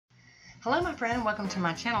Hello my friend, welcome to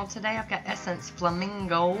my channel. Today I've got Essence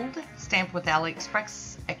Flamingold stamped with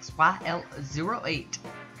AliExpress XY-L08.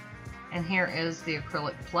 And here is the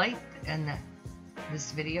acrylic plate in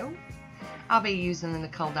this video. I'll be using the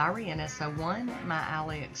Nicole Diary in SO1, my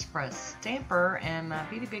AliExpress stamper, and my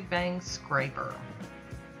Beauty Big Bang scraper.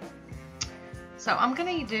 So I'm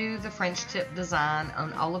going to do the French tip design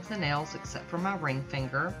on all of the nails except for my ring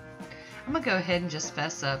finger. I'm going to go ahead and just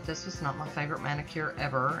fess up. This was not my favorite manicure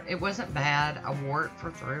ever. It wasn't bad. I wore it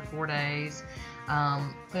for 3 or 4 days.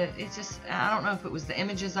 But it just, I don't know if it was the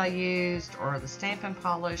images I used or the stamping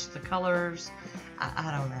polish, the colors.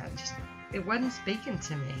 I don't know. It wasn't speaking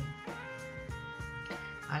to me.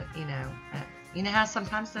 You know how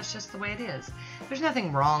sometimes that's just the way it is. There's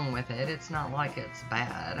nothing wrong with it. It's not like it's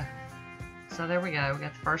bad. So there we go. We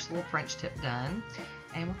got the first little French tip done.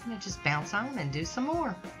 And we're going to just bounce on and do some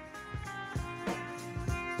more.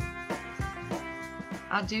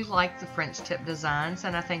 I do like the French tip designs,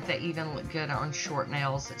 and I think they even look good on short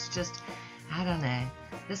nails. It's just, I don't know.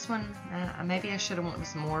 This one, maybe I should have went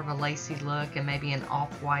with more of a lacy look and maybe an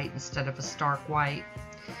off-white instead of a stark white.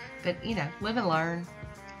 But, you know, live and learn.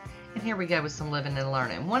 And here we go with some living and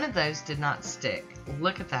learning. One of those did not stick.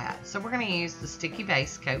 Look at that. So we're going to use the sticky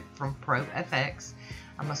base coat from Pro FX.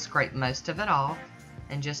 I'm going to scrape most of it off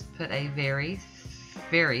and just put a very,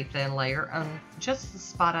 very thin layer on just the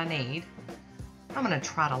spot I need. I'm going to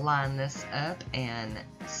try to line this up and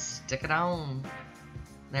stick it on.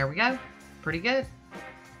 There we go. Pretty good.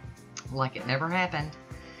 Like it never happened.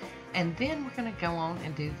 And then we're going to go on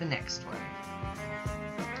and do the next one.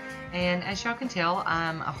 And as y'all can tell,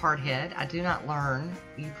 I'm a hardhead. I do not learn.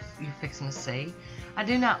 You're fixing to see. I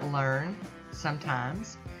do not learn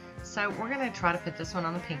sometimes. So we're going to try to put this one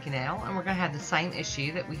on the pinky nail. And we're going to have the same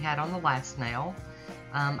issue that we had on the last nail.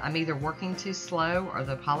 I'm either working too slow or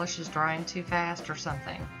the polish is drying too fast or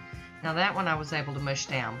something. Now that one I was able to mush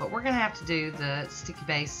down, but we're going to have to do the sticky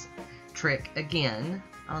base trick again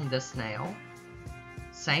on this nail.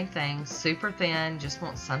 Same thing, super thin, just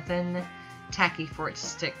want something tacky for it to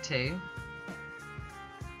stick to.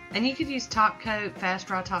 And you could use top coat, fast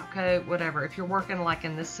dry top coat, whatever. If you're working like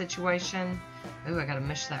in this situation, ooh, I got to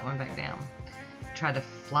mush that one back down. Try to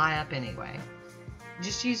fly up anyway.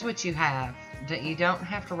 Just use what you have. You don't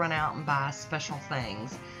have to run out and buy special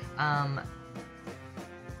things. At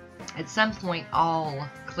some point, all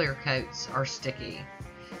clear coats are sticky.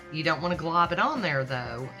 You don't want to glob it on there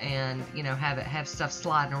though, and you know, have stuff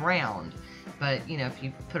sliding around. But you know, if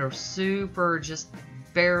you put a super just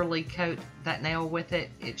barely coat that nail with it,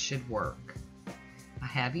 it should work. I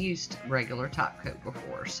have used regular top coat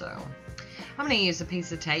before, so I'm going to use a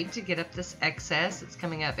piece of tape to get up this excess. It's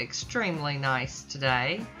coming up extremely nice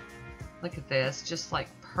today. Look at this, just like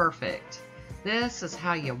perfect. This is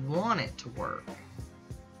how you want it to work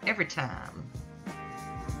every time.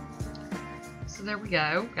 So there we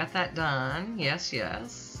go, got that done. Yes,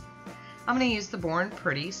 yes. I'm going to use the Born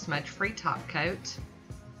Pretty smudge-free top coat.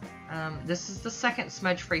 This is the second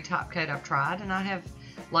smudge-free top coat I've tried, and I have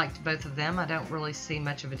liked both of them. I don't really see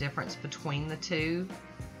much of a difference between the two.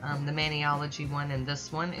 The Maniology one and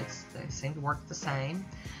this one, they seem to work the same.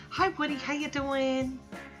 Hi Woody, how you doing?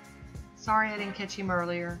 Sorry I didn't catch him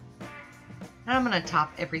earlier. Now I'm going to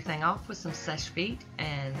top everything off with some Seche Vite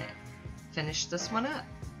and finish this one up.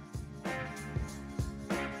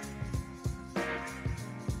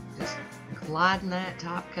 Just gliding that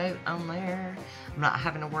top coat on there. I'm not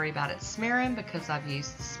having to worry about it smearing because I've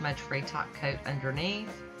used the smudge-free top coat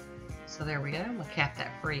underneath. So there we go. We'll cap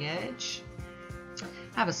that free edge.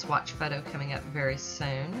 I have a swatch photo coming up very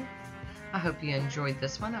soon. I hope you enjoyed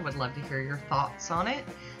this one. I would love to hear your thoughts on it.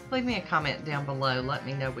 Leave me a comment down below. Let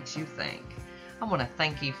me know what you think. I want to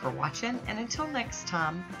thank you for watching, and until next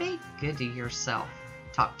time, be good to yourself.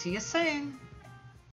 Talk to you soon.